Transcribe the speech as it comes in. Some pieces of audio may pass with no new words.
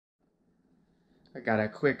I got a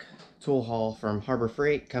quick tool haul from Harbor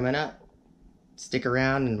Freight coming up. Stick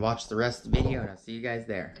around and watch the rest of the video, and I'll see you guys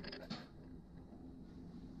there.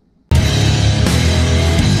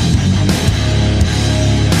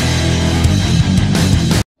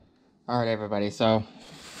 Alright everybody, so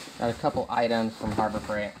got a couple items from Harbor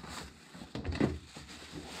Freight.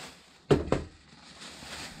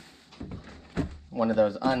 One of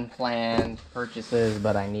those unplanned purchases,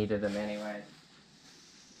 but I needed them anyway.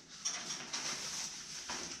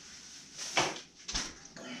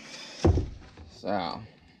 So,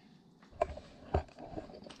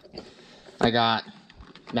 I got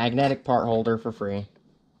magnetic part holder for free.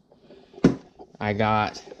 I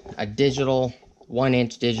got a digital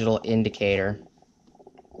 1-inch digital indicator.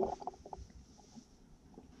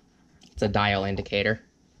 It's a dial indicator.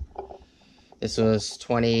 This was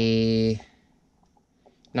 $29.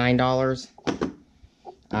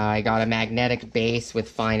 I got a magnetic base with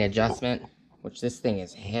fine adjustment, which this thing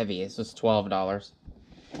is heavy. This was $12.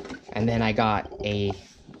 And then I got a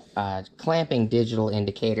clamping digital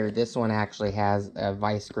indicator. This one actually has a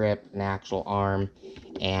vice grip, an actual arm,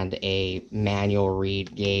 and a manual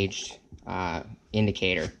read gauged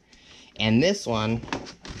indicator. And this one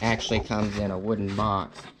actually comes in a wooden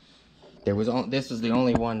box. This was the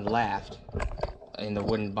only one left in the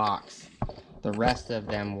wooden box. The rest of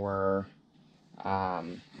them were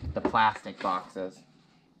the plastic boxes.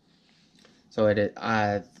 So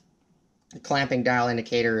the clamping dial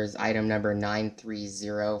indicator is item number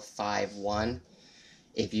 93051.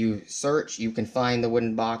 If you search, you can find the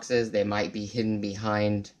wooden boxes. They might be hidden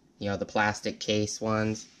behind, the plastic case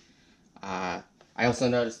ones. I also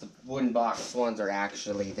noticed the wooden box ones are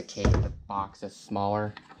actually the box is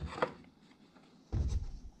smaller.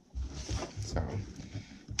 So,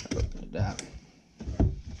 open it up.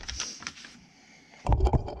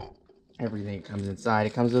 Everything comes inside.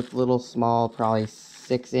 It comes with little small, probably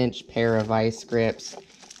 6-inch pair of vice grips.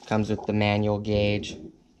 Comes with the manual gauge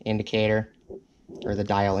indicator, or the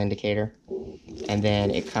dial indicator. And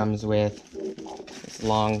then it comes with this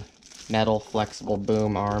long metal flexible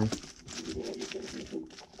boom arm.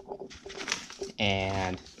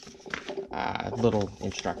 And a little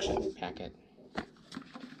instruction packet.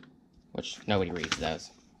 Which nobody reads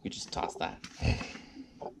those. You just toss that.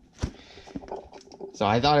 So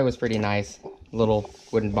I thought it was pretty nice. Little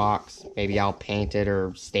wooden box. Maybe I'll paint it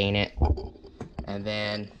or stain it. And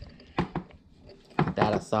then put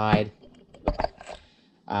that aside.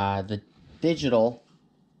 The digital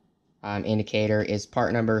indicator is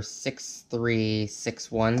part number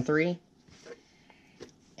 63613.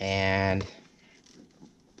 And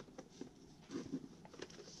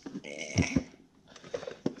if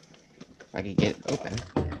I could get it open.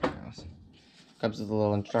 There it goes. Comes with a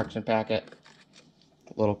little instruction packet.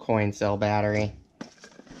 Little coin cell battery,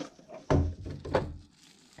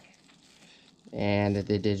 and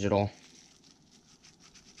the digital.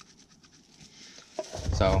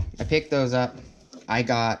 So I picked those up. I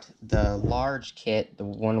got the large kit, the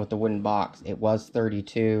one with the wooden box. It was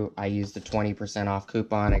 $32. I used the 20% off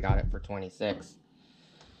coupon. I got it for $26.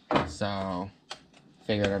 So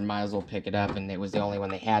figured I might as well pick it up, and it was the only one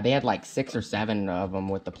they had. They had like 6 or 7 of them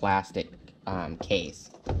with the plastic case.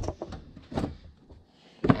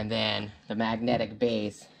 And then the magnetic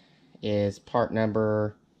base is part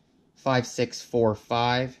number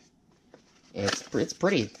 5645. It's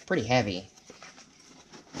pretty heavy.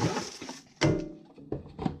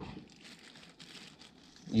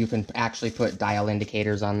 You can actually put dial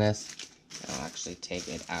indicators on this. I'll actually take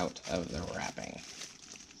it out of the wrapping.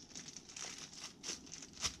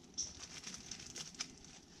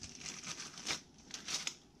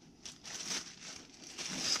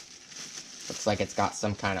 Looks like it's got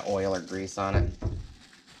some kind of oil or grease on it.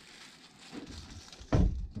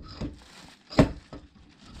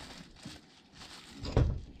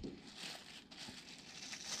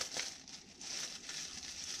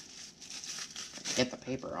 Get the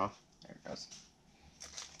paper off. There it goes.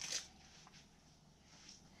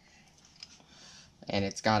 And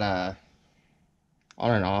it's got a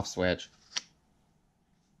on and off switch.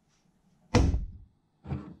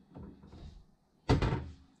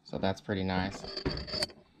 So that's pretty nice.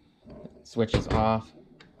 Switch is off.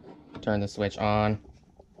 Turn the switch on.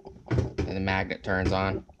 And the magnet turns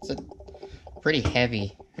on. It's a pretty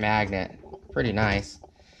heavy magnet. Pretty nice.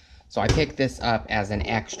 So I picked this up as an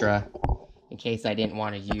extra. In case I didn't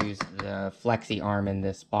want to use the flexi arm in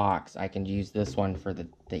this box, I can use this one for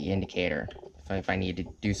the indicator. If I need to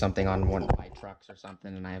do something on one of my trucks or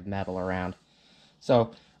something and I have metal around.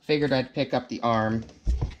 So figured I'd pick up the arm.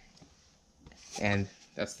 And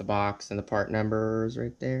that's the box and the part numbers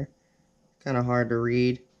right there. Kind of hard to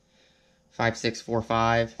read.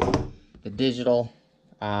 5645. The digital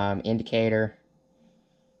indicator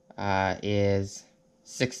is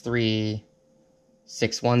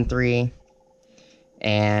 63613.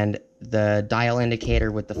 And the dial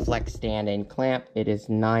indicator with the flex stand and clamp, it is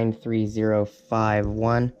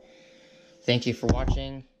 93051. Thank you for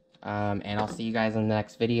watching, and I'll see you guys in the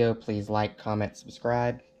next video. Please like, comment,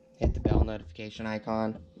 subscribe, hit the bell notification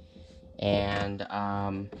icon, and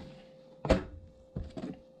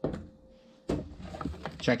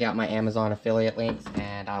check out my Amazon affiliate links,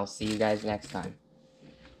 and I'll see you guys next time.